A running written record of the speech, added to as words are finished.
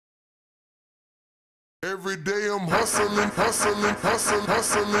Every day I'm hustling, hustling, hustling,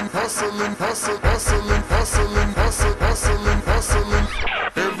 hustling, hustling, hustling, hustling, hustling, hustling, hustling, hustling.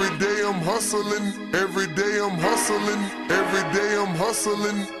 Every day I'm hustling, every day I'm hustling, every day I'm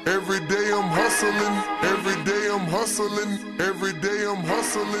hustling, every day I'm hustling, every day I'm hustling, every day I'm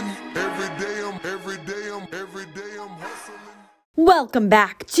hustling, every day I'm hustling. Welcome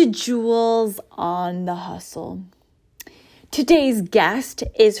back to Jewels on the Hustle. Today's guest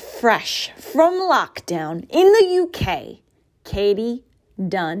is fresh from lockdown in the UK, Katie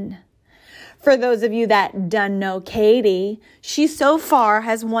Dunn. For those of you that don't know Katie, she so far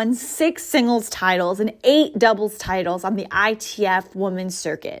has won 6 singles titles and 8 doubles titles on the ITF Women's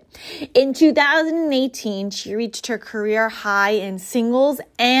Circuit. In 2018, she reached her career high in singles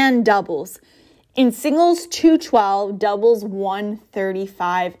and doubles. In singles, 212, doubles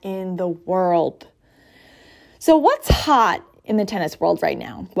 135 in the world. So what's hot in the tennis world right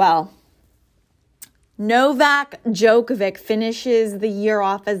now? Well, Novak Djokovic finishes the year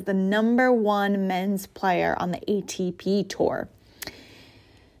off as the #1 men's player on the ATP Tour.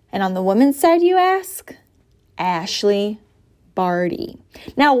 And on the women's side, you ask? Ashley Barty.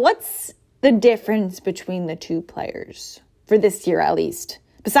 Now, what's the difference between the two players? For this year, at least.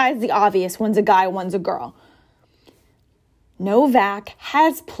 Besides the obvious, one's a guy, one's a girl. Novak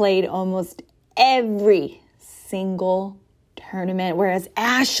has played almost every single tournament, whereas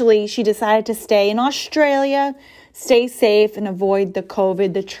Ashley, she decided to stay in Australia, stay safe, and avoid the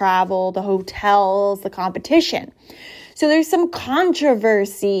COVID, the travel, the hotels, the competition. So there's some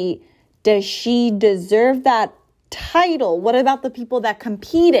controversy. Does she deserve that title? What about the people that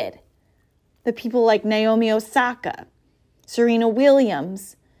competed? The people like Naomi Osaka, Serena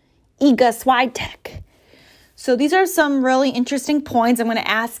Williams, Iga Swiatek. So these are some really interesting points I'm going to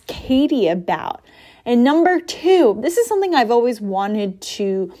ask Katie about. And number 2, this is something I've always wanted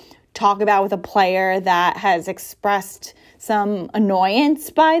to talk about with a player that has expressed some annoyance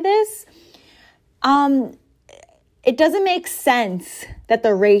by this. It doesn't make sense that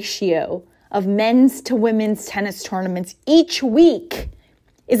the ratio of men's to women's tennis tournaments each week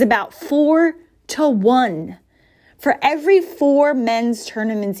is about 4-1. For every 4 men's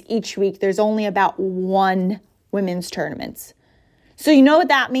tournaments each week, there's only about 1 women's tournaments. So you know what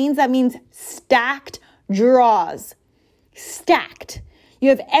that means? That means stacked draws. Stacked. You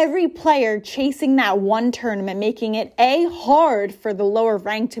have every player chasing that one tournament, making it A, hard for the lower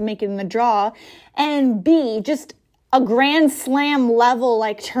rank to make it in the draw, and B, just a Grand Slam level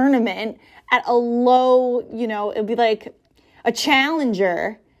like tournament at a low, it'd be like a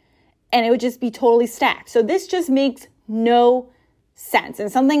challenger, and it would just be totally stacked. So this just makes no sense,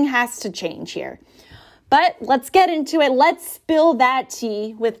 and something has to change here. But let's get into it. Let's spill that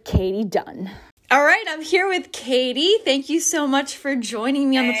tea with Katie Dunn. All right, I'm here with Katie. Thank you so much for joining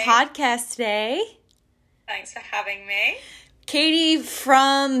me on the podcast today. Thanks for having me. Katie,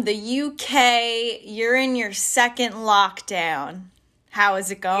 from the UK, you're in your second lockdown. How is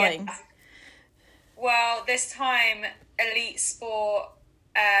it going? Yeah. Well, this time, elite sport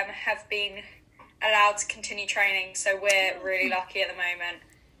have been allowed to continue training, so we're really lucky at the moment.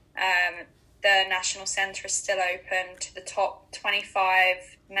 The National Centre is still open to the top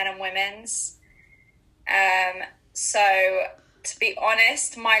 25 men and women's. So, to be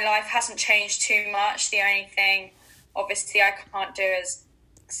honest, my life hasn't changed too much. The only thing, obviously, I can't do is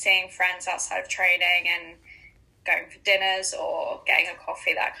seeing friends outside of training and going for dinners or getting a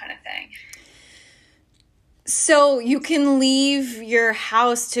coffee, that kind of thing. So you can leave your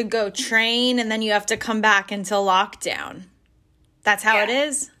house to go train and then you have to come back until lockdown. That's how it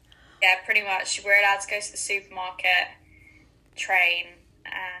is? Yeah, pretty much. We're allowed to go to the supermarket, train,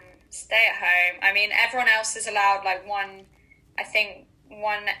 and stay at home. I mean, everyone else is allowed one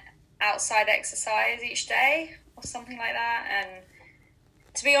outside exercise each day or something like that. And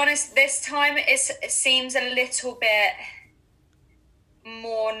to be honest, this time it seems a little bit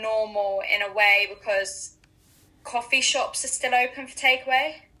more normal in a way because coffee shops are still open for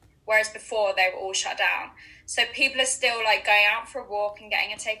takeaway, whereas before they were all shut down. So people are still going out for a walk and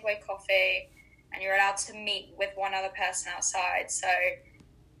getting a takeaway coffee, and you're allowed to meet with one other person outside. So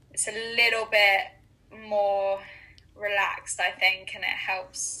it's a little bit more relaxed, I think, and it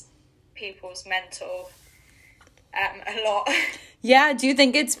helps people's mental a lot. Yeah, do you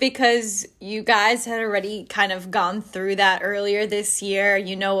think it's because you guys had already kind of gone through that earlier this year?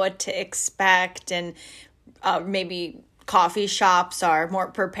 You know what to expect, and maybe coffee shops are more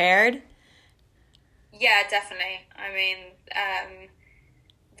prepared? Yeah, definitely. I mean,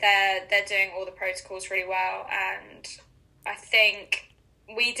 they're doing all the protocols really well, and I think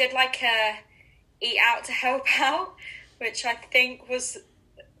we did a eat out to help out, which I think was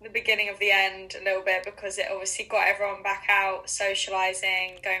the beginning of the end a little bit, because it obviously got everyone back out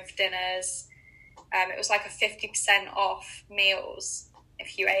socialising, going for dinners. It was like a 50% off meals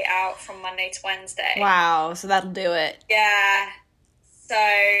if you ate out from Monday to Wednesday. Wow, so that'll do it. Yeah. So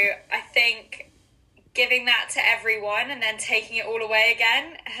I think giving that to everyone and then taking it all away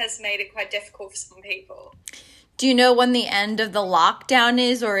again has made it quite difficult for some people. Do you know when the end of the lockdown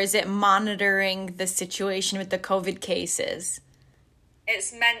is, or is it monitoring the situation with the COVID cases?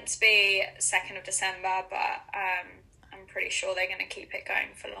 It's meant to be 2nd of December, but I'm pretty sure they're going to keep it going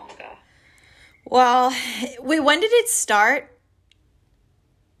for longer. Well, when did it start?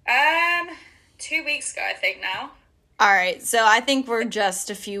 2 weeks ago, I think now. All right, so I think we're just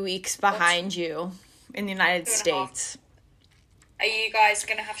a few weeks behind you in the United States. Are you guys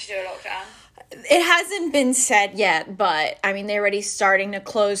going to have to do a lockdown? It hasn't been said yet, but I mean, they're already starting to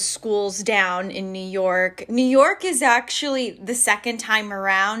close schools down in New York. New York is actually, the second time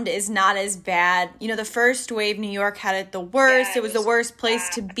around, is not as bad. You know, the first wave, New York had it the worst. Yeah, it was the worst place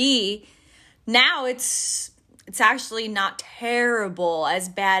to be. Now it's actually not terrible, as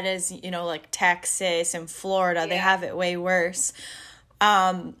bad as, you know, like Texas and Florida. They have it way worse.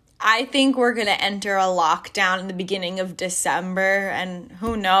 I think we're going to enter a lockdown in the beginning of December, and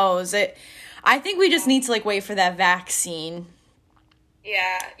who knows? I think we just need to, like, wait for that vaccine.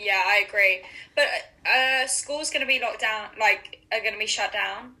 Yeah, I agree. But school's going to be locked down, like, are going to be shut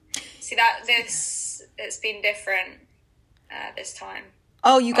down. See, it's been different this time.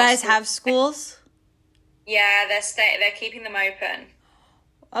 Oh, you guys have schools? Yeah, they're keeping them open.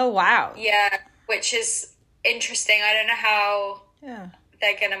 Oh, wow. Yeah, which is interesting. I don't know how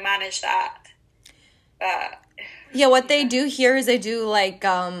they're going to manage that. But yeah, what they do here is they do like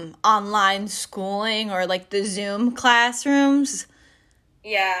online schooling, or like the Zoom classrooms.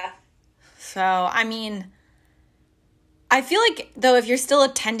 Yeah. So, I mean, I feel like, though, if you're still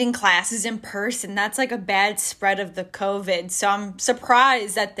attending classes in person, that's like a bad spread of the COVID. So I'm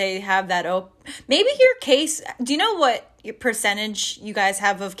surprised that they have that open. Maybe your case, do you know what your percentage you guys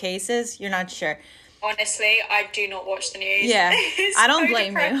have of cases? You're not sure. Honestly, I do not watch the news. Yeah, I don't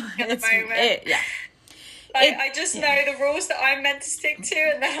blame you. At the moment. Yeah. I just know the rules that I'm meant to stick to,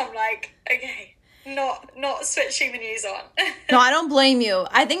 and then I'm like, okay, not switching the news on. No, I don't blame you.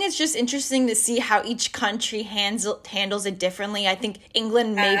 I think it's just interesting to see how each country handles it differently. I think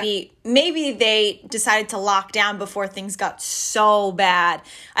England, maybe they decided to lock down before things got so bad.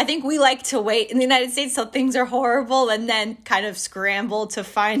 I think we like to wait in the United States till things are horrible and then kind of scramble to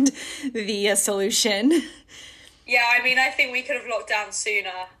find the solution. Yeah, I mean, I think we could have locked down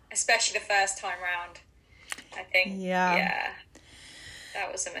sooner, especially the first time round. I think, yeah,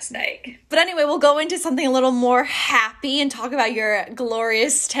 that was a mistake. But anyway, we'll go into something a little more happy and talk about your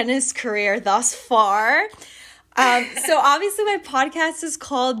glorious tennis career thus far. So obviously my podcast is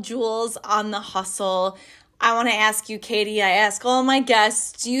called Jewels on the Hustle. I want to ask you, Katie, I ask all my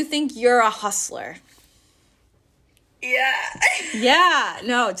guests, do you think you're a hustler? Yeah. Yeah,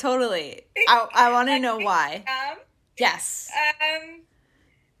 no, totally. I want to know why. Yes. I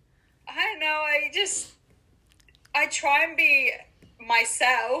don't know, I try and be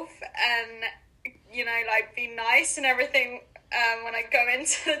myself and, you know, like, be nice and everything when I go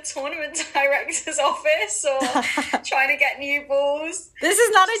into the tournament director's office or trying to get new balls. This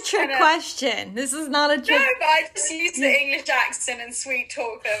is not a trick question. This is not a trick. No, but I just use the English accent and sweet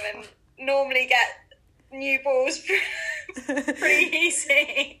talk them and normally get new balls pretty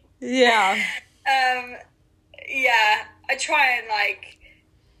easy. Yeah. Yeah, I try and, like,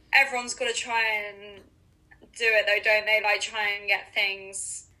 everyone's got to try and do it though, don't they? Like, try and get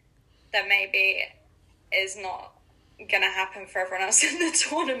things that maybe is not gonna happen for everyone else in the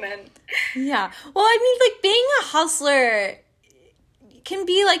tournament. Yeah. Well, I mean, like, being a hustler can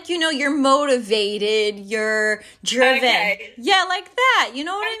be like, you know, you're motivated, you're driven. Okay. Yeah, like that. You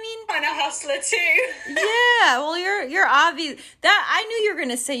know what I mean? I'm a hustler too. Yeah. Well, you're obvious. That I knew you were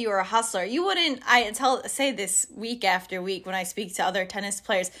gonna say you were a hustler. You wouldn't. Say this week after week when I speak to other tennis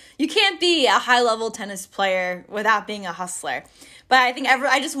players. You can't be a high level tennis player without being a hustler. But I think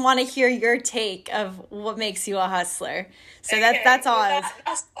I just want to hear your take of what makes you a hustler. So okay. that's all. Well,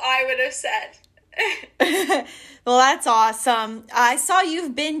 that's what I would have said. Well, that's awesome. I saw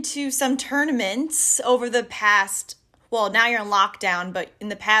you've been to some tournaments over the past, well, now you're in lockdown, but in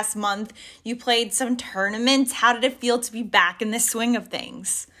the past month, you played some tournaments. How did it feel to be back in the swing of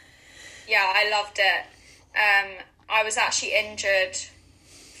things? Yeah, I loved it. I was actually injured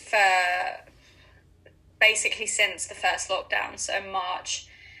for basically since the first lockdown, so March,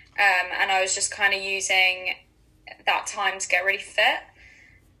 and I was just kind of using that time to get really fit.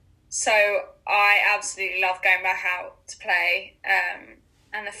 So I absolutely love going back out to play.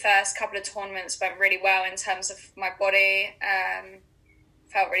 and the first couple of tournaments went really well in terms of my body.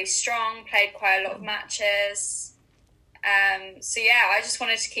 Felt really strong, played quite a lot of matches. So yeah, I just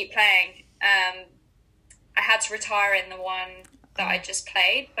wanted to keep playing. I had to retire in the one that I just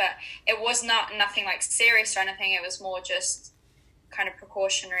played, but it was nothing like serious or anything. It was more just kind of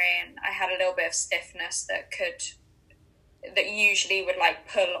precautionary, and I had a little bit of stiffness that usually would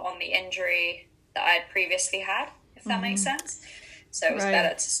like pull on the injury that I had previously had, if that makes sense. So it was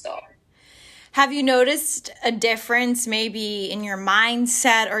better to stop. Have you noticed a difference maybe in your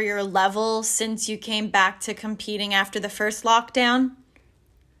mindset or your level since you came back to competing after the first lockdown?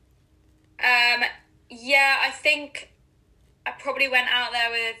 Yeah, I think I probably went out there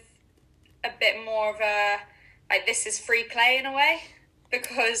with a bit more of a, like, this is free play in a way,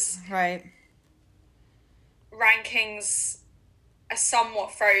 because rankings are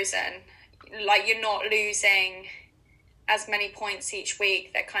somewhat frozen. Like, you're not losing as many points each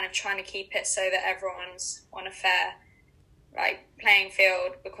week. They're kind of trying to keep it so that everyone's on a fair, like, playing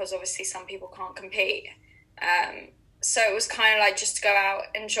field, because obviously some people can't compete. So it was kind of like just to go out,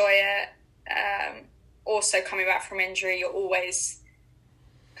 enjoy it. Also coming back from injury, you're always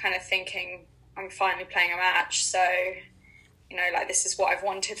kind of thinking, I'm finally playing a match. So, you know, like, this is what I've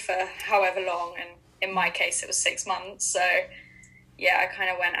wanted for however long. And in my case, it was 6 months. So yeah, I kind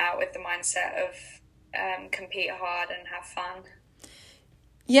of went out with the mindset of compete hard and have fun.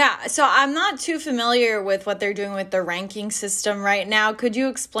 Yeah, so I'm not too familiar with what they're doing with the ranking system right now. Could you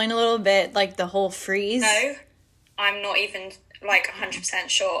explain a little bit, like, the whole freeze? No, I'm not even, like, 100%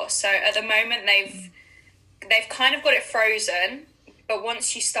 sure. So at the moment, they've kind of got it frozen, but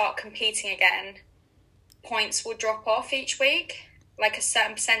once you start competing again, points will drop off each week, like a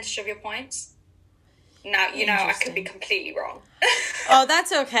certain percentage of your points. Now, you know, I could be completely wrong. Oh,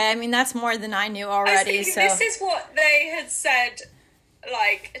 that's okay. I mean, that's more than I knew already. I think this is what they had said,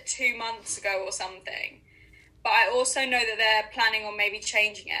 like, 2 months ago or something. But I also know that they're planning on maybe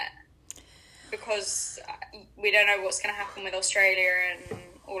changing it, because we don't know what's going to happen with Australia and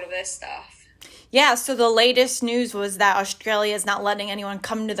all of this stuff. Yeah, so the latest news was that Australia is not letting anyone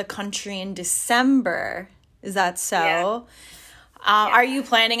come to the country in December. Is that so? Yeah. Are you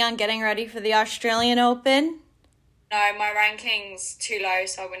planning on getting ready for the Australian Open? No, my ranking's too low,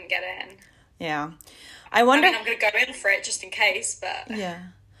 so I wouldn't get in. Yeah. I wonder... I mean, I'm going to go in for it just in case, but... Yeah.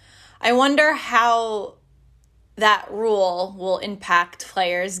 I wonder how that rule will impact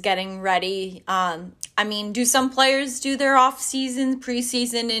players getting ready. I mean, do some players do their off-season,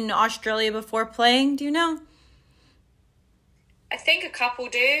 pre-season in Australia before playing? Do you know? I think a couple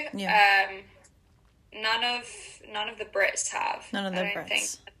do. Yeah. None of the Brits have. None of the I don't Brits. think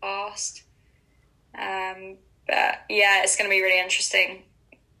in the past. But yeah, it's going to be really interesting.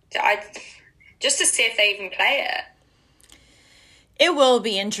 Just to see if they even play it. It will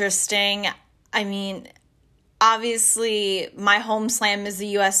be interesting. I mean, obviously, my home slam is the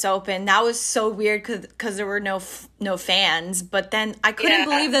U.S. Open. That was so weird because there were no fans. But then I couldn't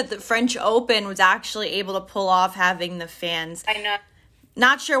believe that the French Open was actually able to pull off having the fans. I know.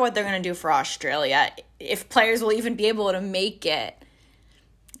 Not sure what they're going to do for Australia, if players will even be able to make it.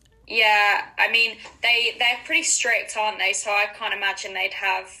 Yeah, I mean, they're pretty strict, aren't they? So I can't imagine they'd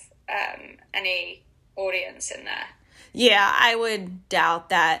have any audience in there. Yeah, I would doubt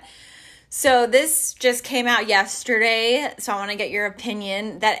that. So this just came out yesterday, so I want to get your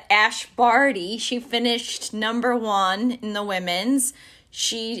opinion, that Ash Barty, she finished number 1 in the women's.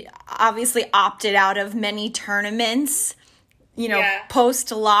 She obviously opted out of many tournaments, you know,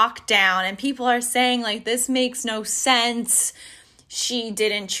 post-lockdown, and people are saying, like, this makes no sense. She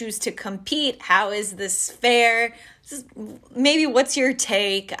didn't choose to compete. How is this fair? Maybe what's your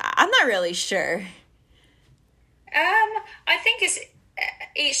take? I'm not really sure. I think it's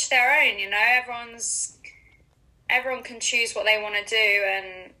each their own, you know. Everyone can choose what they want to do,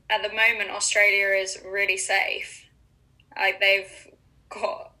 and at the moment Australia is really safe. Like, they've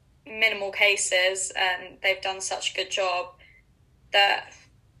got minimal cases and they've done such a good job that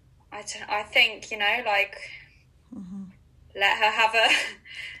I think, you know, like, let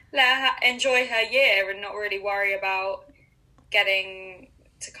her enjoy her year and not really worry about getting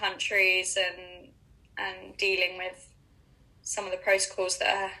to countries and dealing with some of the protocols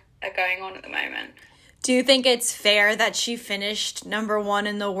that are going on at the moment. Do you think it's fair that she finished number 1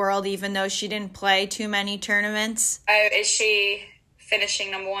 in the world even though she didn't play too many tournaments? Oh, is she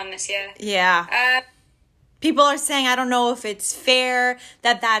finishing number 1 this year? Yeah. People are saying, I don't know if it's fair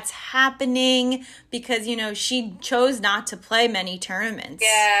that that's happening because, you know, she chose not to play many tournaments.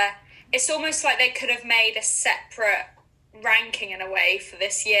 Yeah. It's almost like they could have made a separate ranking in a way for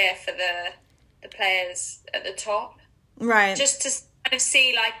this year for the players at the top. Right. Just to kind of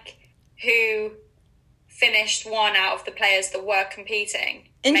see like who finished one out of the players that were competing.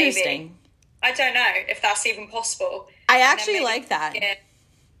 Interesting. Maybe. I don't know if that's even possible. I actually like that.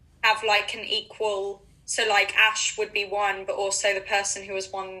 Have like an equal, so like Ash would be one, but also the person who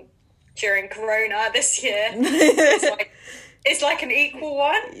was one during Corona this year is like an equal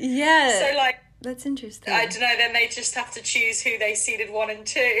one. Yeah. So like, that's interesting. I don't know, then they just have to choose who they seeded 1 and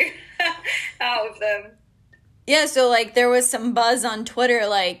 2 out of them. Yeah, so, like, there was some buzz on Twitter,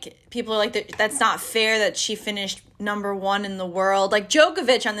 like, people are like, that's not fair that she finished number 1 in the world. Like,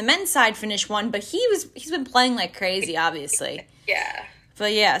 Djokovic on the men's side finished 1, but he's been playing like crazy, obviously. Yeah.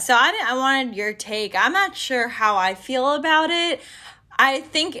 But, yeah, so I wanted your take. I'm not sure how I feel about it. I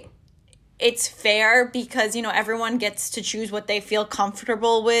think it's fair because, you know, everyone gets to choose what they feel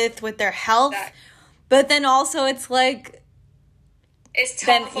comfortable with their health. Exactly. But then also it's like... It's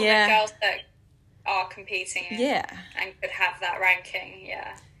tough on the girls that are competing and could have that ranking,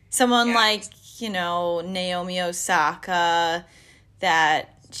 Someone like, you know, Naomi Osaka,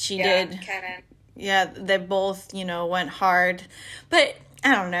 that she did... Kenin. Yeah, they both, you know, went hard. But,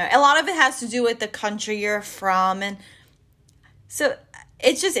 I don't know. A lot of it has to do with the country you're from. And so...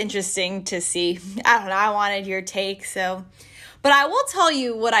 It's just interesting to see. I don't know. I wanted your take, so. But I will tell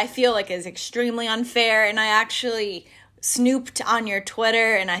you what I feel like is extremely unfair, and I actually snooped on your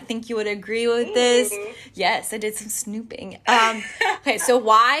Twitter, and I think you would agree with this. Yes, I did some snooping. Okay, so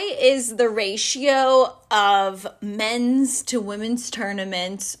why is the ratio of men's to women's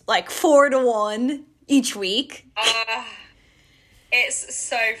tournaments like 4-1 each week? It's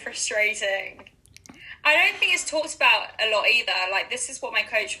so frustrating. I don't think it's talked about a lot either. Like, this is what my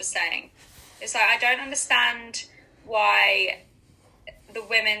coach was saying. It's like, I don't understand why the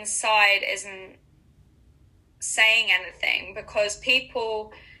women's side isn't saying anything, because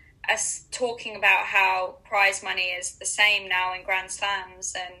people are talking about how prize money is the same now in Grand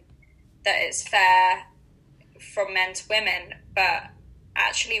Slams and that it's fair from men to women. But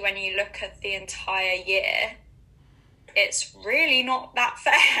actually, when you look at the entire year, it's really not that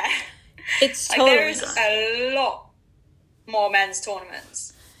fair. It's like, totally there's a lot more men's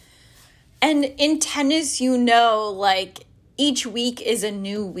tournaments. And in tennis, you know, like, each week is a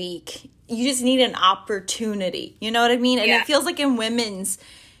new week. You just need an opportunity. You know what I mean? And it feels like in women's,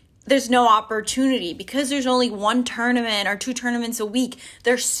 there's no opportunity because there's only one tournament or 2 tournaments a week.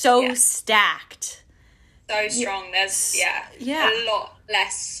 They're so stacked. So strong. There's, a lot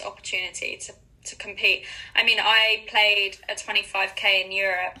less opportunity to compete. I mean, I played a 25K in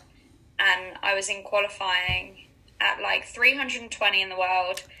Europe, and I was in qualifying at like 320 in the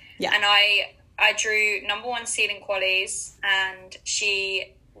world. Yeah. And I drew number 1 seed in qualies, and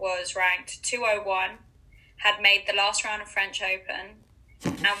she was ranked 201, had made the last round of French Open,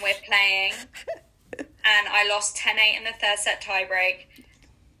 and we're playing. And I lost 10-8 in the third set tiebreak.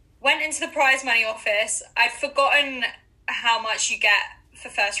 Went into the prize money office. I'd forgotten how much you get for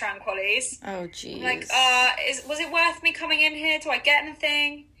first round qualies. Oh, geez. Like, was it worth me coming in here? Do I get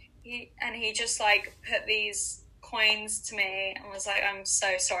anything? He just like put these coins to me and was like, I'm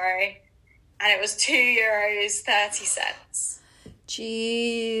so sorry. And it was €2.30.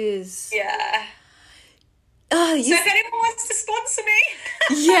 Jeez. Yeah. So if anyone wants to sponsor me.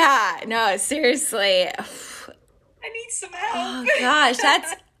 Yeah, no, seriously. I need some help. Oh gosh,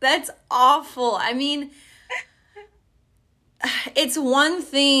 that's awful. I mean, it's one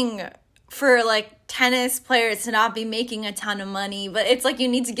thing for like tennis players to not be making a ton of money, but it's like you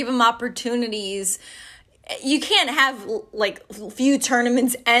need to give them opportunities. You can't have like few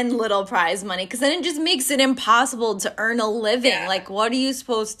tournaments and little prize money, because then it just makes it impossible to earn a living. Yeah. Like, what are you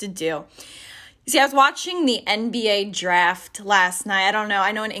supposed to do? See, I was watching the NBA draft last night. I don't know.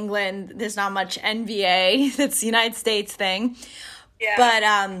 I know in England there's not much NBA. That's the United States thing. Yeah. But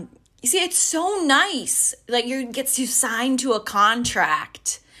you see, it's so nice. Like, you get to sign to a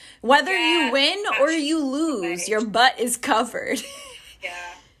contract. Whether you win or you lose, your butt is covered.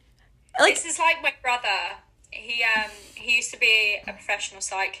 Yeah. Like, this is like my brother. He used to be a professional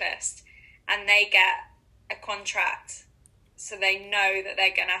cyclist, and they get a contract, so they know that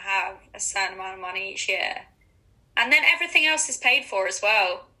they're going to have a certain amount of money each year. And then everything else is paid for as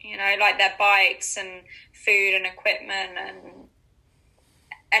well. You know, like their bikes and food and equipment and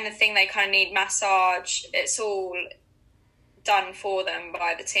anything they kind of need, massage. It's all done for them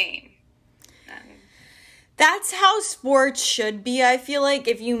by the team. That's how sports should be. I feel like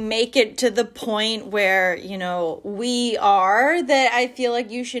if you make it to the point where, you know, we are, that I feel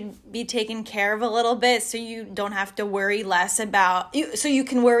like you should be taken care of a little bit, so you don't have to worry less about, so you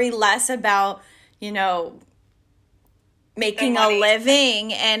can worry less about, you know, making a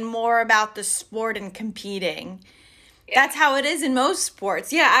living and more about the sport and competing. That's how it is in most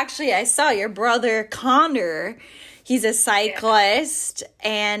sports. Yeah, actually, I saw your brother Connor. He's a cyclist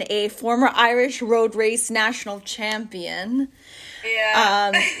and a former Irish road race national champion.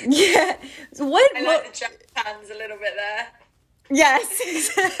 Yeah. Yeah. I like the jump hands a little bit there.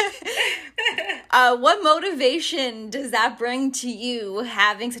 Yes. What motivation does that bring to you,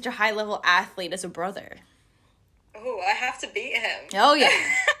 having such a high-level athlete as a brother? Oh, I have to beat him. Oh, yeah.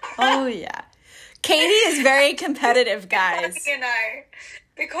 Oh, yeah. Katie is very competitive, guys. You know,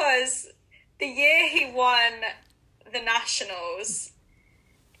 because the year he won the Nationals,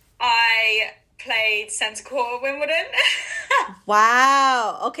 I played centre court at Wimbledon.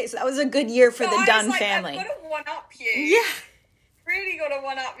 Wow. Okay, so that was a good year for the Dunn I was like, family. I've got to one-up you. Yeah. Really got to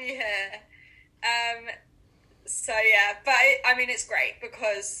one-up you here. So, yeah. But, I mean, it's great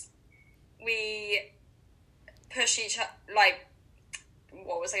because we push each other, like,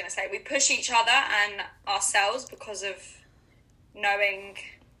 what was I going to say? We push each other and ourselves because of knowing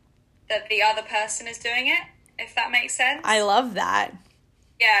that the other person is doing it, if that makes sense. I love that.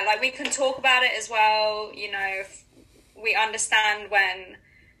 Yeah, like, we can talk about it as well. You know, if we understand when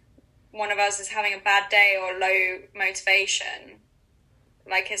one of us is having a bad day or low motivation.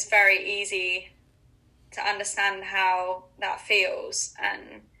 Like, it's very easy to understand how that feels.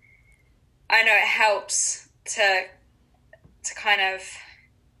 And I know it helps to kind of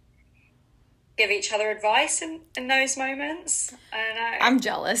give each other advice in those moments. I don't know. I'm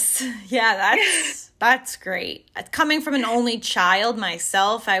jealous. Yeah, that's great. Coming from an only child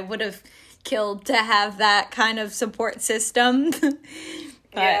myself, I would have killed to have that kind of support system. But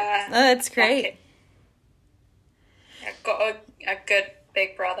yeah, that's great. I've got a good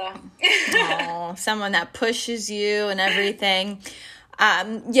big brother. Oh, someone that pushes you and everything.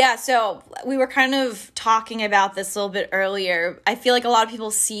 Yeah, so we were kind of talking about this a little bit earlier. I feel like a lot of people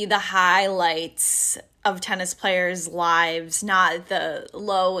see the highlights of tennis players' lives, not the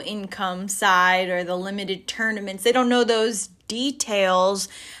low income side or the limited tournaments. They don't know those details,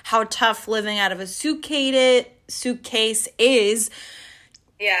 how tough living out of a suitcase is.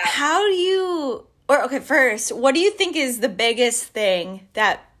 Yeah. How do you, first, what do you think is the biggest thing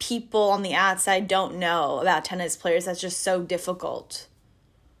that people on the outside don't know about tennis players that's just so difficult?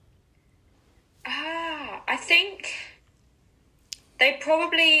 I think they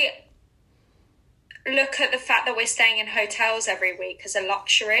probably look at the fact that we're staying in hotels every week as a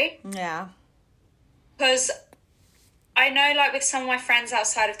luxury. Yeah. Because I know, like, with some of my friends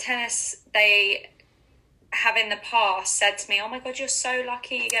outside of tennis, they have in the past said to me, oh my God, you're so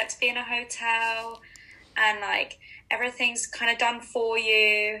lucky you get to be in a hotel and, like, everything's kind of done for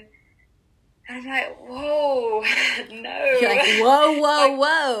you. And I'm like, whoa, no. You're like,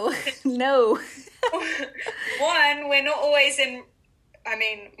 whoa, no. One, we're not always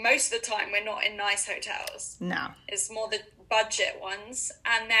most of the time we're not in nice hotels. No. It's more the budget ones.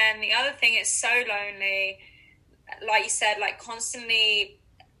 And then the other thing is so lonely. Like you said, like, constantly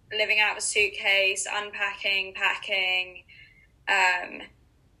living out of a suitcase, unpacking, packing,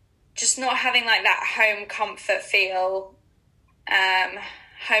 just not having, like, that home comfort feel,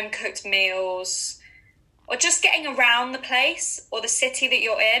 home cooked meals, or just getting around the place or the city that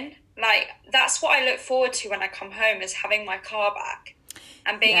you're in. Like, that's what I look forward to when I come home, is having my car back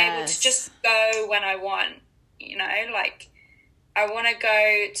and being able to just go when I want, you know, like, I want to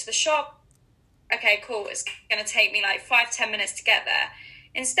go to the shop. Okay, cool. It's going to take me like 5-10 minutes to get there.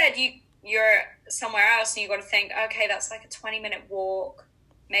 Instead, you're somewhere else and you've got to think, okay, that's like a 20-minute walk,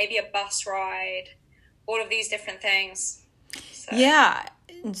 maybe a bus ride, all of these different things. So. Yeah,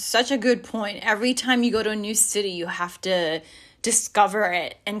 such a good point. Every time you go to a new city, you have to discover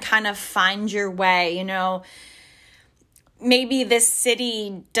it and kind of find your way, you know. Maybe this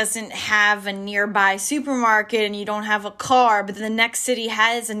city doesn't have a nearby supermarket and you don't have a car, but then the next city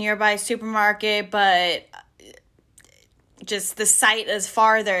has a nearby supermarket, but just the site is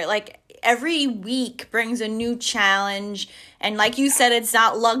farther. Like, every week brings a new challenge. And like you said, it's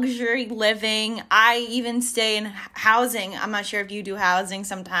not luxury living. I even stay in housing. I'm not sure if you do housing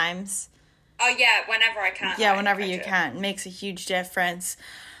sometimes. Oh, yeah, whenever I can. Yeah, whenever you can. It makes a huge difference.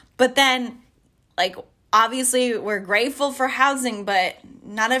 But then, like, obviously we're grateful for housing, but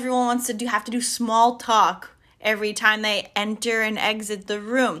not everyone wants to have to do small talk every time they enter and exit the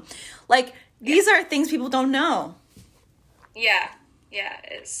room. Like, these are things people don't know. Yeah,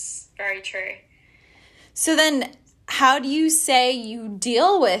 it's very true. So then, how do you say you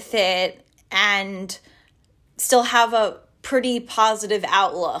deal with it and still have a pretty positive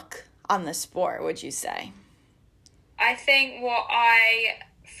outlook on the sport, would you say? I think what I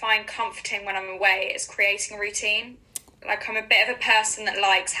find comforting when I'm away is creating a routine. Like, I'm a bit of a person that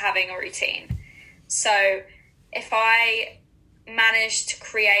likes having a routine. So if I managed to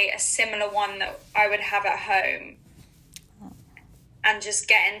create a similar one that I would have at home and just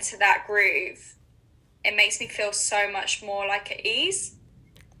get into that groove, it makes me feel so much more like at ease.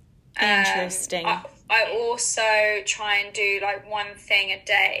 Interesting. I also try and do like one thing a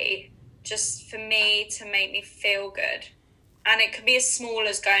day just for me to make me feel good. And it could be as small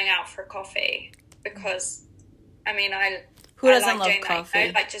as going out for a coffee, because I mean, who doesn't like love doing coffee? That,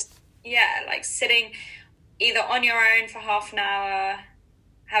 you know? Like just, yeah, like sitting either on your own for half an hour,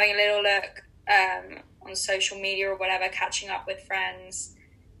 having a little look on social media or whatever, catching up with friends,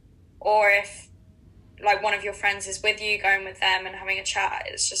 or if like one of your friends is with you, going with them and having a chat.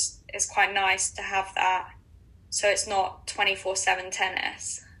 It's quite nice to have that, so it's not 24/7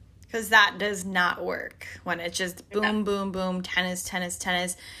 tennis. Because that does not work when it's just boom, boom, boom, tennis, tennis,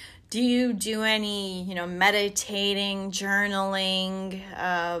 tennis. Do you do any, meditating, journaling,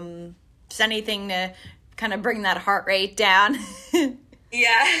 just anything to kind of bring that heart rate down?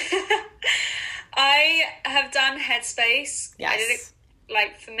 Yeah. I have done Headspace. Yes. I did it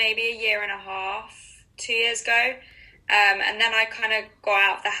like for maybe a year and a half, 2 years ago. And then I kind of got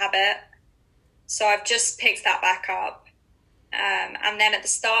out of the habit. So I've just picked that back up. And then at the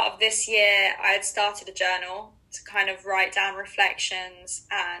start of this year, I had started a journal to kind of write down reflections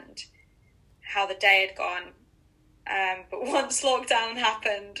and how the day had gone. But once lockdown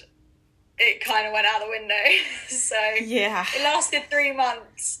happened, it kind of went out the window. So yeah, it lasted 3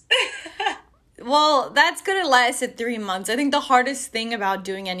 months. Well, that's good. It lasted 3 months. I think the hardest thing about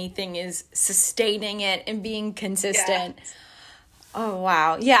doing anything is sustaining it and being consistent. Yeah. Oh,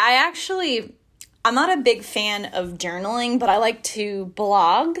 wow. Yeah, I'm not a big fan of journaling, but I like to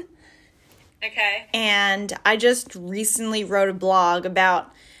blog. Okay. And I just recently wrote a blog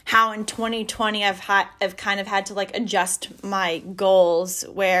about how in 2020 I've kind of had to like adjust my goals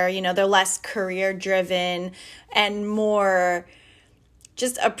where, they're less career driven and more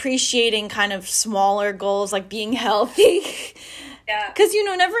just appreciating kind of smaller goals, like being healthy. Yeah. Because,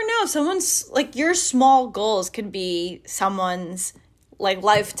 never know. Someone's, like, your small goals could be someone's, like,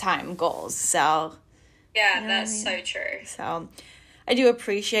 lifetime goals. So. Yeah, that's so true. So, I do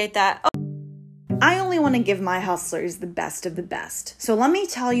appreciate that. I only want to give my hustlers the best of the best. So, let me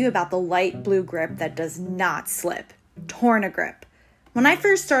tell you about the light blue grip that does not slip. Tornagrip. When I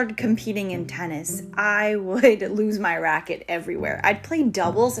first started competing in tennis, I would lose my racket everywhere. I'd play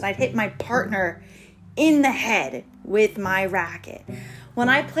doubles and I'd hit my partner in the head with my racket. When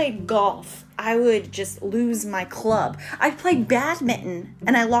I played golf, I would just lose my club. I played badminton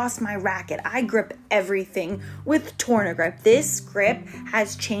and I lost my racket. I grip everything with Tornagrip. This grip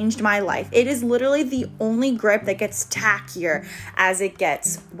has changed my life. It is literally the only grip that gets tackier as it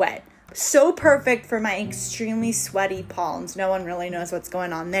gets wet. So perfect for my extremely sweaty palms. No one really knows what's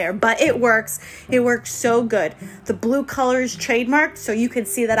going on there, but it works. It works so good. The blue color is trademarked, so you can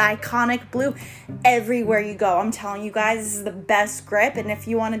see that iconic blue everywhere you go. I'm telling you guys, this is the best grip, and if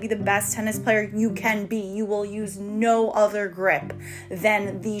you want to be the best tennis player you can be, you will use no other grip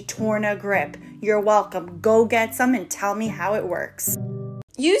than the Tornagrip. You're welcome. Go get some and tell me how it works.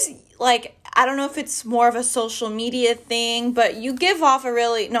 I don't know if it's more of a social media thing, but you give off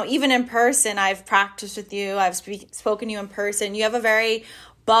even in person, I've practiced with you, I've spoken to you in person, you have a very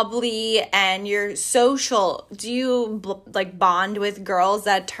bubbly and you're social. Do you bond with girls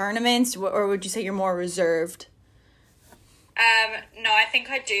at tournaments, or would you say you're more reserved? No, I think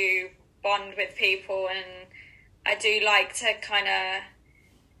I do bond with people, and I do like to kind of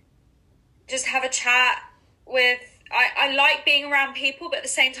just have a chat with. I like being around people, but at the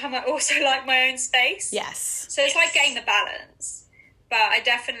same time, I also like my own space. Yes. So it's like getting the balance. But I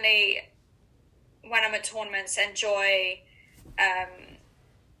definitely, when I'm at tournaments, enjoy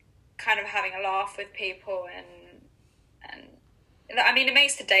kind of having a laugh with people. And I mean, it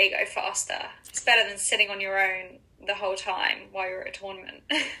makes the day go faster. It's better than sitting on your own the whole time while you're at a tournament.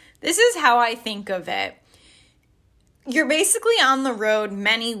 This is how I think of it. You're basically on the road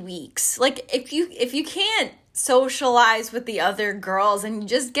many weeks. Like, if you can't socialize with the other girls, and you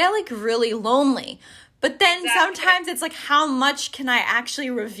just get really lonely. But then sometimes it's like, how much can I actually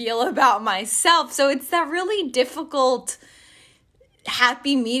reveal about myself? So it's that really difficult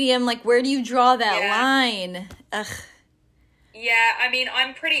happy medium. Like, where do you draw that line? Ugh. Yeah, I mean,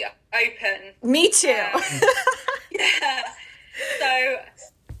 I'm pretty open. Me too. Yeah. So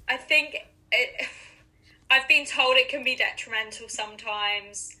I think I've been told it can be detrimental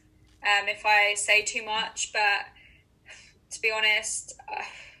sometimes. If I say too much, but to be honest, I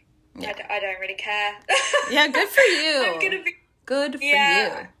don't really care. Yeah, good for you. I'm gonna be good for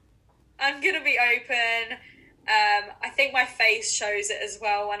you. I'm gonna be open. I think my face shows it as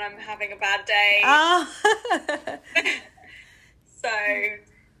well when I'm having a bad day. Oh. So,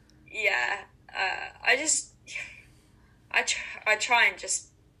 yeah, I try and just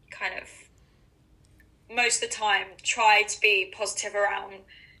kind of, most of the time, try to be positive around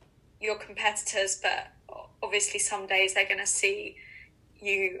your competitors, but obviously some days they're going to see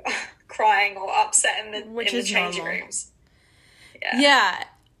you crying or upset in the changing rooms. Yeah.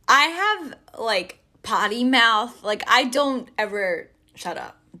 I have, like, potty mouth. Like, I don't ever shut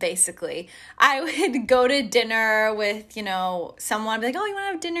up, basically. I would go to dinner with, you know, someone, be like, oh, you want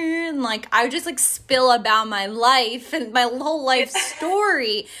to have dinner? And, like, I would just, like, spill about my life and my whole life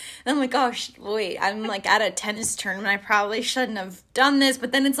story. And I'm like, oh, wait, I'm, like, at a tennis tournament. I probably shouldn't have done this.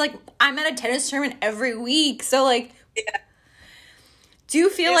 But then it's like, I'm at a tennis tournament every week. So, like, do you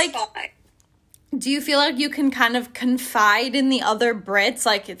feel like... Do you feel like you can kind of confide in the other Brits?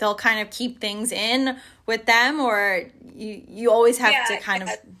 Like, they'll kind of keep things in with them, or you always have to kind of...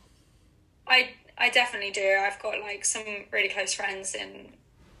 I definitely do. I've got, like, some really close friends in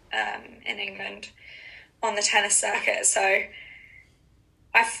England on the tennis circuit, so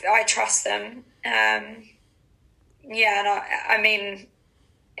I trust them. And I mean,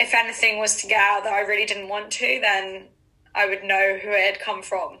 if anything was to get out that I really didn't want to, then I would know who it had come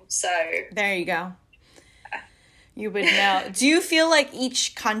from. So there you go. You would know. Do you feel like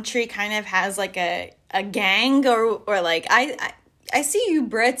each country kind of has like a gang, or like I see you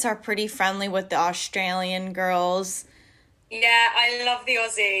Brits are pretty friendly with the Australian girls. Yeah, I love the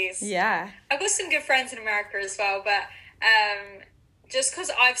Aussies. Yeah. I've got some good friends in America as well, but just because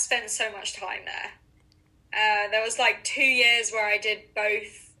I've spent so much time there. There was like 2 years where I did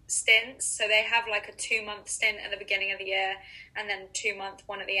both stints, so they have like a 2-month stint at the beginning of the year and then 2-month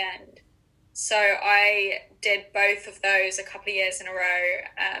one at the end. So I did both of those a couple of years in a row,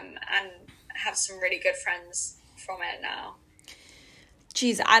 and have some really good friends from it now.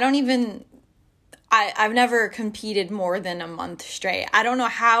 Geez, I've never competed more than a month straight. I don't know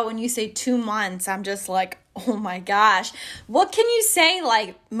how, when you say 2 months, I'm just like, oh my gosh. What can you say,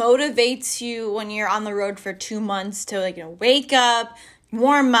 like, motivates you when you're on the road for 2 months to, like, you know, wake up,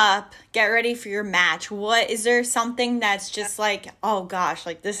 warm up, get ready for your match? What is there something that's just like, oh gosh,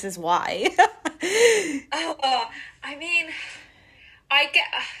 like, this is why? I mean,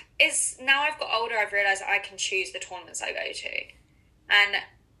 now I've got older, I've realized I can choose the tournaments I go to, and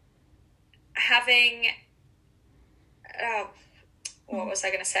having what was I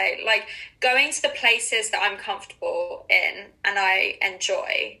going to say? Like, going to the places that I'm comfortable in and I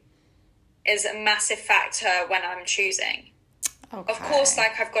enjoy is a massive factor when I'm choosing. Okay. Of course,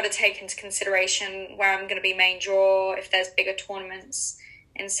 like, I've got to take into consideration where I'm going to be main draw, if there's bigger tournaments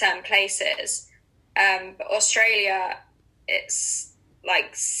in certain places. But Australia, it's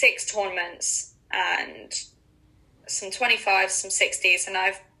like 6 tournaments and some 25s, some 60s, and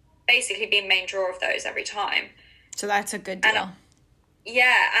I've basically been main draw of those every time. So that's a good deal.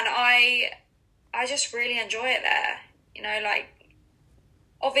 And I just really enjoy it there. You know, like,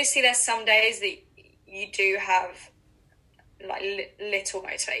 obviously there's some days that you do have like little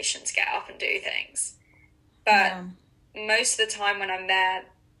motivation to get up and do things, but most of the time when I'm there,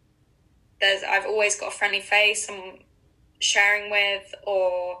 I've always got a friendly face I'm sharing with,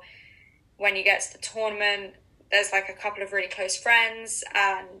 or when you get to the tournament, there's like a couple of really close friends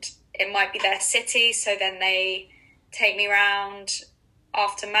and it might be their city, so then they take me around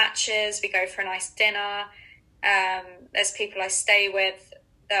after matches, we go for a nice dinner. There's people I stay with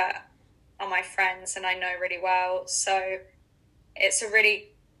that are my friends and I know really well, so it's a really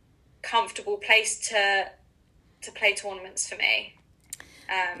comfortable place to play tournaments for me.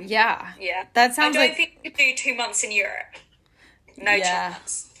 Yeah. That sounds like... I don't think you could do 2 months in Europe. No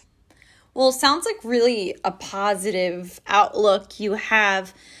chance. Well, it sounds like really a positive outlook you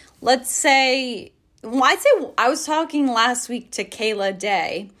have. Let's say... Well, I was talking last week to Kayla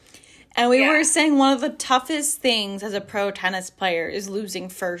Day, and we were saying one of the toughest things as a pro tennis player is losing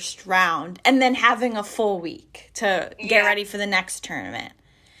first round and then having a full week to get ready for the next tournament.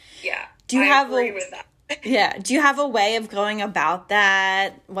 Yeah, I agree with that. Yeah. Do you have a way of going about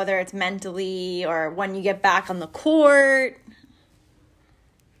that, whether it's mentally or when you get back on the court?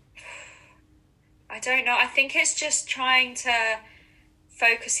 I don't know. I think it's just trying to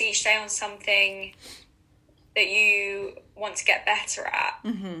focus each day on something that you want to get better at.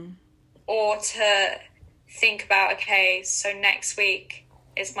 Mm-hmm. Or to think about, okay, so next week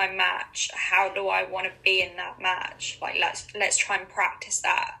is my match. How do I want to be in that match? Like, let's try and practice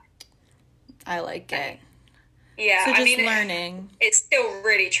that. I like it. Yeah, so just learning. It's still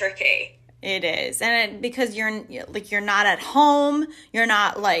really tricky. It is, and because you're not at home, you're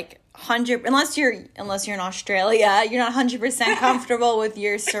not like unless you're in Australia, you're not 100% comfortable with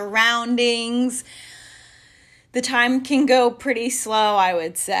your surroundings. The time can go pretty slow, I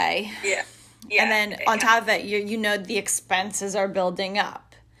would say. Yeah. And then on top of it, you know the expenses are building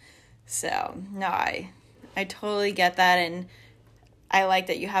up. So, no, I totally get that, and I like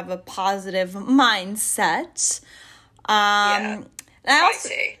that you have a positive mindset. And I also,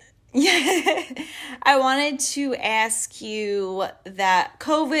 yeah, I wanted to ask you that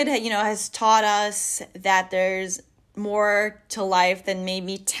COVID, has taught us that there's more to life than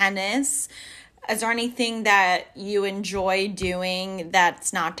maybe tennis. Is there anything that you enjoy doing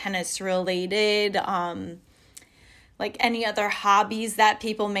that's not tennis related? Like any other hobbies that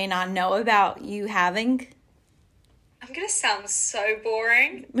people may not know about you having? I'm going to sound so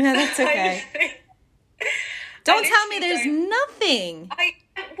boring. Yeah, that's okay. Don't tell me there's nothing.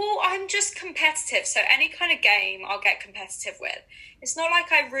 I'm just competitive. So any kind of game I'll get competitive with. It's not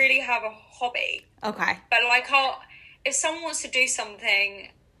like I really have a hobby. Okay. But like if someone wants to do something,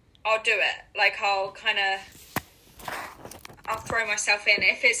 I'll do it. Like I'll throw myself in.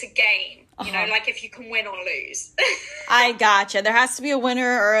 If it's a game, like if you can win or lose. I gotcha. There has to be a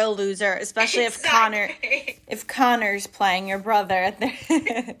winner or a loser, especially if Connor's playing, your brother.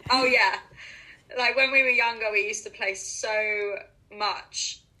 Oh yeah. Like when we were younger, we used to play so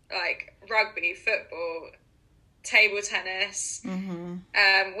much, like rugby, football, table tennis.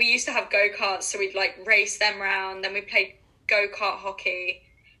 Mm-hmm. We used to have go-karts, so we'd like race them around. Then we played go-kart hockey.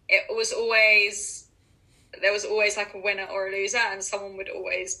 There was always like a winner or a loser, and someone would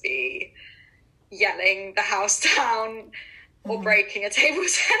always be yelling the house down or breaking a table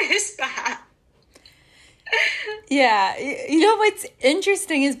tennis bat. Yeah. What's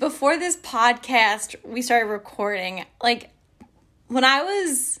interesting is before this podcast, we started recording, like when I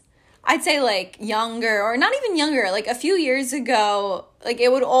was, I'd say like younger, or not even younger, like a few years ago, like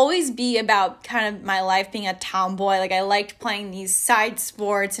it would always be about kind of my life being a tomboy. Like I liked playing these side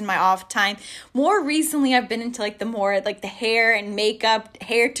sports in my off time. More recently, I've been into like the more like the hair and makeup,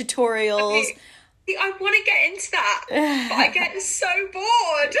 hair tutorials. Okay. I want to get into that, but I get so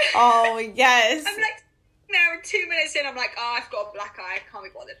bored. Oh, yes. I'm like, there 2 minutes in, I'm like, I've got a black eye, I can't be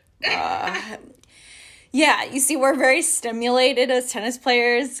bothered. Yeah, you see, we're very stimulated as tennis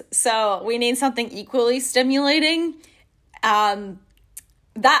players, so we need something equally stimulating. That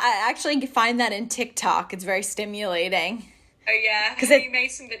I actually find that in TikTok, it's very stimulating. Oh yeah, have you made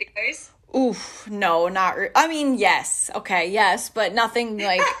some videos? Oof, no, I mean, yes, okay, yes, but nothing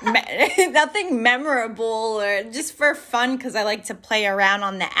like, nothing memorable or just for fun, because I like to play around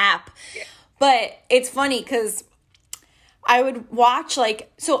on the app. Yeah. But it's funny because I would watch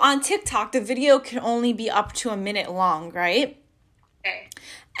so on TikTok, the video can only be up to a minute long, right? Okay.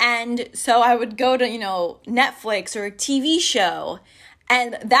 And so I would go to, Netflix or a TV show,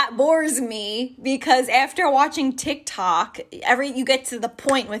 and that bores me because after watching TikTok, you get to the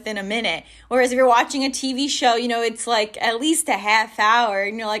point within a minute. Whereas if you're watching a TV show, it's like at least a half hour,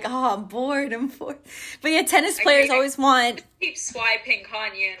 and you're like, oh, I'm bored. But yeah, tennis players always want... Keep swiping,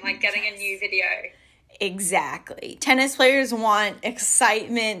 can't you? And getting a new video. Exactly. Tennis players want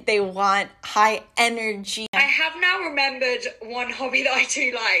excitement. They want high energy. I have now remembered one hobby that I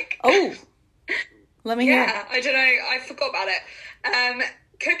do like. Oh, let me hear. Yeah, I don't know. I forgot about it.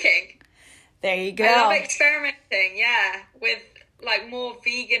 Cooking. There you go. I love experimenting, with more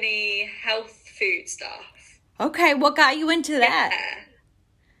vegan-y health food stuff. Okay, what got you into that?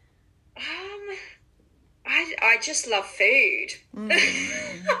 Yeah. I just love food.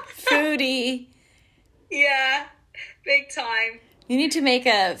 Foodie. Yeah, big time. You need to make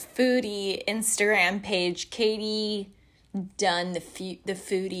a foodie Instagram page, Katie Dunn, the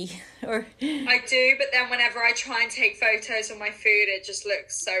foodie. Or I do, but then whenever I try and take photos of my food, it just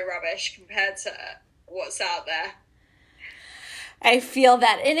looks so rubbish compared to what's out there. I feel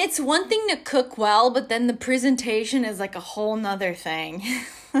that. And it's one thing to cook well, but then the presentation is like a whole nother thing.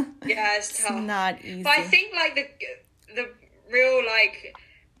 Yeah, it's tough. It's not easy. But I think the real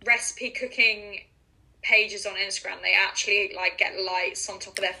recipe cooking pages on Instagram, they actually get lights on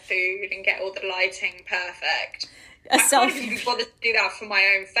top of their food and get all the lighting perfect. I can't even be bothered to do that for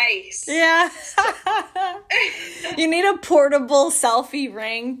my own face. Yeah. You need a portable selfie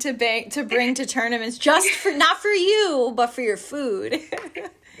ring to bring to tournaments, not for you, but for your food.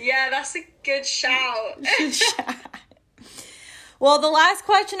 Yeah, that's a good shout. Well, the last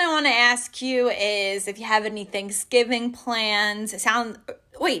question I want to ask you is if you have any Thanksgiving plans.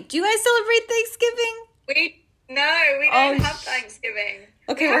 Wait, do you guys celebrate Thanksgiving? We don't have Thanksgiving.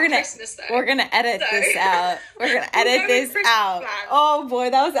 Okay, we're gonna edit this out. We're gonna edit this out. Oh boy,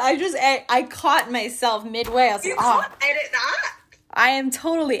 I caught myself midway. I was you can't edit that. I am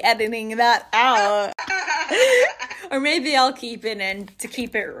totally editing that out. Or maybe I'll keep it in to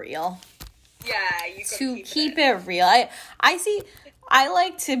keep it real. Yeah, you got To keep it real. I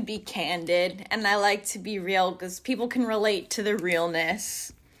like to be candid and I like to be real because people can relate to the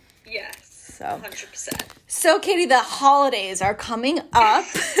realness. Yes, So 100%. So, Katie, the holidays are coming up.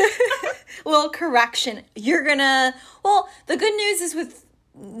 Little correction. Well, the good news is with,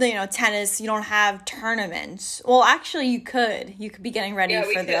 tennis, you don't have tournaments. Well, actually, you could. You could be getting ready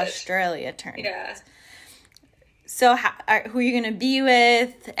for the Australia tournament. Yeah. So, who are you going to be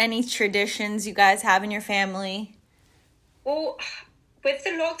with? Any traditions you guys have in your family? Well, with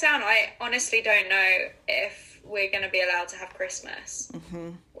the lockdown, I honestly don't know if we're going to be allowed to have Christmas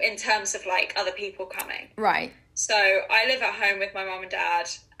in terms of, like, other people coming. Right. So, I live at home with my mum and dad.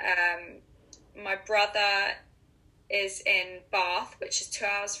 My brother is in Bath, which is 2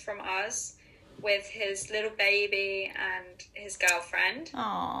 hours from us, with his little baby and his girlfriend.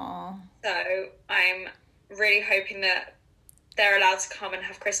 Aww. So, I'm really hoping that they're allowed to come and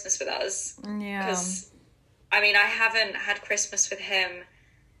have Christmas with us. Yeah. Because, I haven't had Christmas with him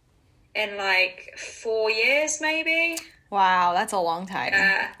in like 4 years, maybe. Wow, that's a long time.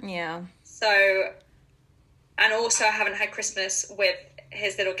 Yeah. So, and also I haven't had Christmas with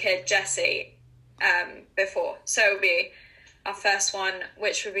his little kid, Jesse, before. So it would be our first one,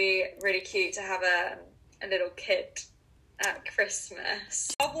 which would be really cute to have a little kid at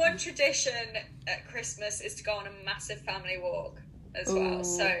Christmas. Our one tradition at Christmas is to go on a massive family walk as well.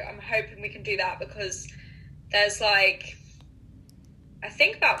 So I'm hoping we can do that because there's like, I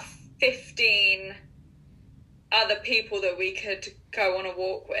think about 15 other people that we could go on a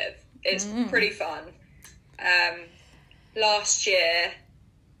walk with. It's pretty fun. Last year,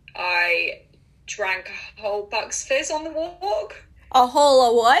 I drank a whole Bucks Fizz on the walk. A whole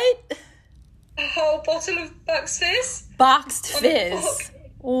of what? A whole bottle of Bucks Fizz. Boxed fizz.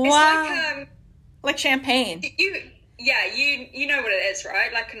 Wow. It's like champagne. You know what it is,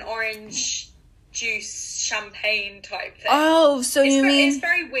 right? Like an orange juice champagne type thing. Oh, so you mean it's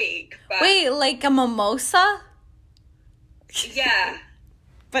very weak. But wait, like a mimosa? Yeah.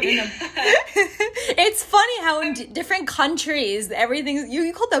 But it's funny how in different countries everything's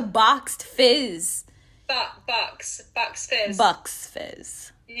you call it boxed fizz. Bucks Fizz. Bucks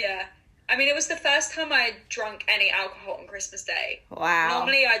Fizz. Yeah. It was the first time I drunk any alcohol on Christmas Day. Wow.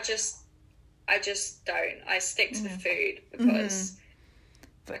 Normally I just don't. I stick to the food because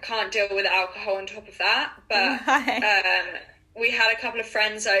I can't deal with alcohol on top of that. But we had a couple of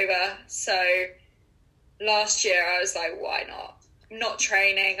friends over, so last year I was like, why not? I'm not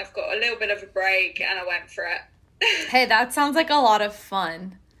training. I've got a little bit of a break, and I went for it. Hey, that sounds like a lot of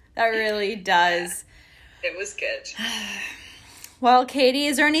fun. That really does. Yeah, it was good. Well, Katie,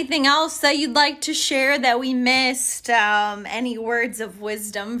 is there anything else that you'd like to share that we missed? Any words of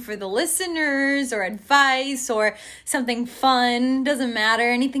wisdom for the listeners or advice or something fun? Doesn't matter.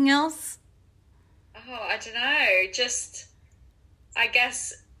 Anything else? Oh, I don't know. Just, I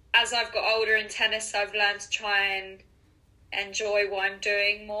guess as I've got older in tennis, I've learned to try and enjoy what I'm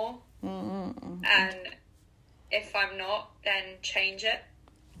doing more. And if I'm not, then change it.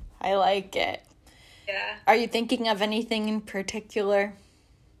 I like it. Yeah. Are you thinking of anything in particular?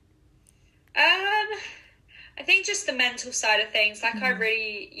 I think just the mental side of things. Like I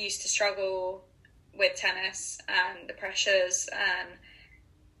really used to struggle with tennis and the pressures,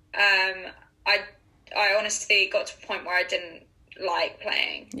 and I honestly got to a point where I didn't like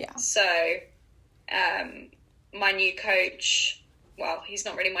playing. Yeah. So my new coach, well, he's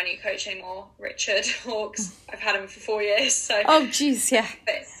not really my new coach anymore, Richard Hawkes. I've had him for 4 years. So oh, geez, yeah.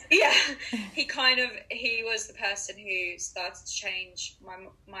 But, yeah, he was the person who started to change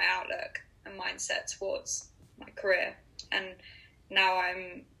my outlook and mindset towards my career. And now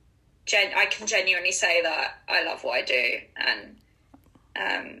I can genuinely say that I love what I do,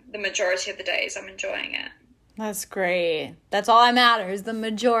 and the majority of the days I'm enjoying it. That's great. That's all that matters, the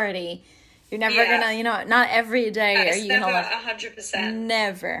majority. You're never gonna, not every day are you never gonna 100%.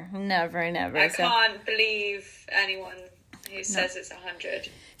 Never. I can't believe anyone who says it's 100.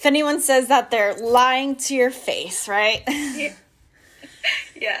 If anyone says that, they're lying to your face, right?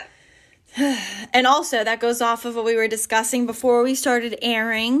 Yeah. And also, that goes off of what we were discussing before we started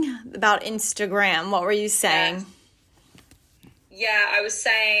airing about Instagram. What were you saying? Yeah, I was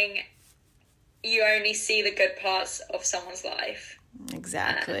saying you only see the good parts of someone's life.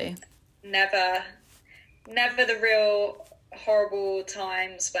 Exactly. Never the real horrible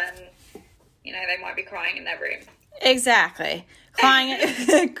times when, they might be crying in their room. Exactly. Crying.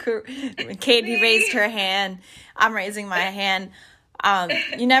 Katie raised her hand. I'm raising my hand.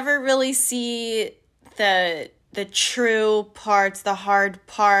 You never really see the the true parts, the hard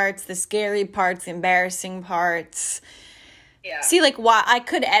parts, the scary parts, the embarrassing parts. Yeah. See, like, why I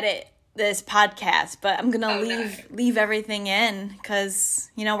could edit this podcast, but I'm going to leave everything in because,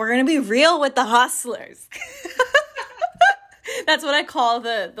 you know, we're going to be real with the hustlers. That's what I call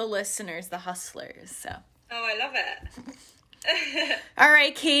the listeners, the hustlers. So. Oh, I love it. All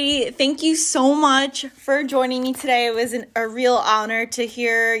right, Katie, thank you so much for joining me today. It was a real honor to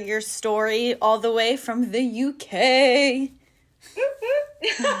hear your story all the way from the UK. I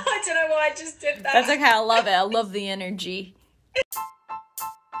don't know why I just did that. That's okay. I love it. I love the energy.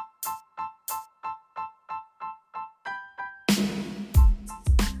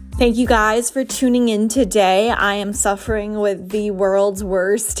 Thank you guys for tuning in today. I am suffering with the world's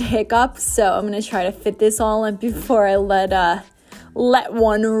worst hiccup, so I'm going to try to fit this all in before I let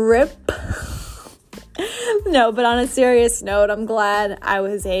one rip. No, but on a serious note, I'm glad I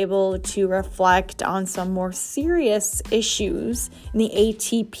was able to reflect on some more serious issues in the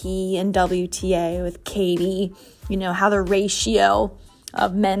ATP and WTA with Katie. You know, how the ratio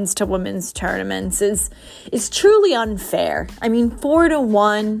of men's to women's tournaments is truly unfair. I mean,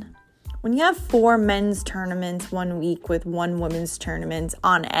 4-1. When you have 4 men's tournaments 1 week with 1 women's tournament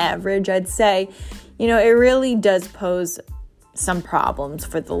on average, I'd say, you know, it really does pose some problems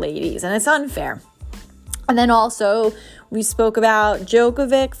for the ladies, and it's unfair. And then also, we spoke about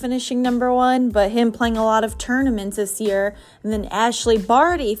Djokovic finishing number 1, but him playing a lot of tournaments this year, and then Ashley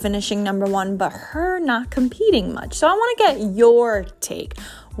Barty finishing number 1, but her not competing much. So I want to get your take.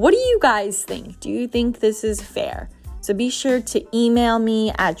 What do you guys think? Do you think this is fair? So be sure to email me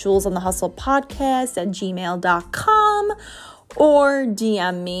at julesonthehustlepodcast@gmail.com or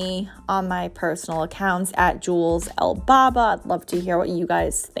DM me on my personal accounts at JulesLBaba. I'd love to hear what you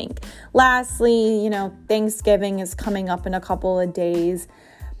guys think. Lastly, you know, Thanksgiving is coming up in a couple of days.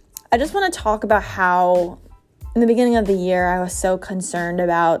 I just want to talk about how in the beginning of the year, I was so concerned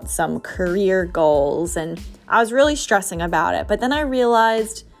about some career goals and I was really stressing about it. But then I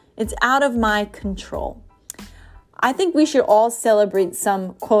realized it's out of my control. I think we should all celebrate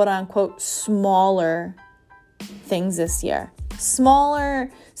some quote unquote smaller things this year. Smaller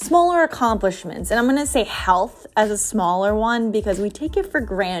accomplishments. And I'm going to say health as a smaller one because we take it for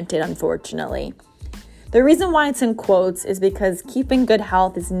granted, unfortunately. The reason why it's in quotes is because keeping good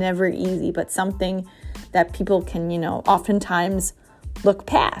health is never easy, but something that people can, you know, oftentimes look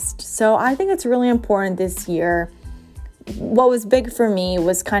past. So I think it's really important this year. What was big for me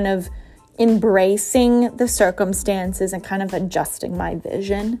was kind of embracing the circumstances and kind of adjusting my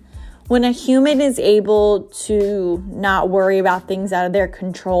vision. When a human is able to not worry about things out of their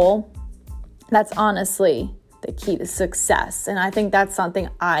control, that's honestly the key to success. And I think that's something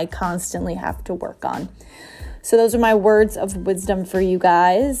I constantly have to work on. So those are my words of wisdom for you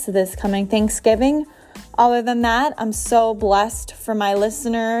guys this coming Thanksgiving. Other than that, I'm so blessed for my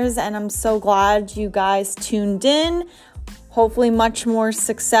listeners and I'm so glad you guys tuned in. Hopefully much more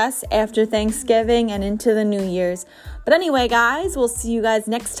success after Thanksgiving and into the New Year's. But anyway, guys, we'll see you guys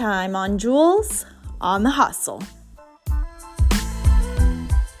next time on Jules on the Hustle.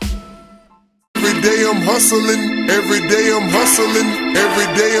 Every day I'm hustling, every day I'm hustling, every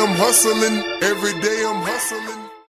day I'm hustling, every day I'm hustling.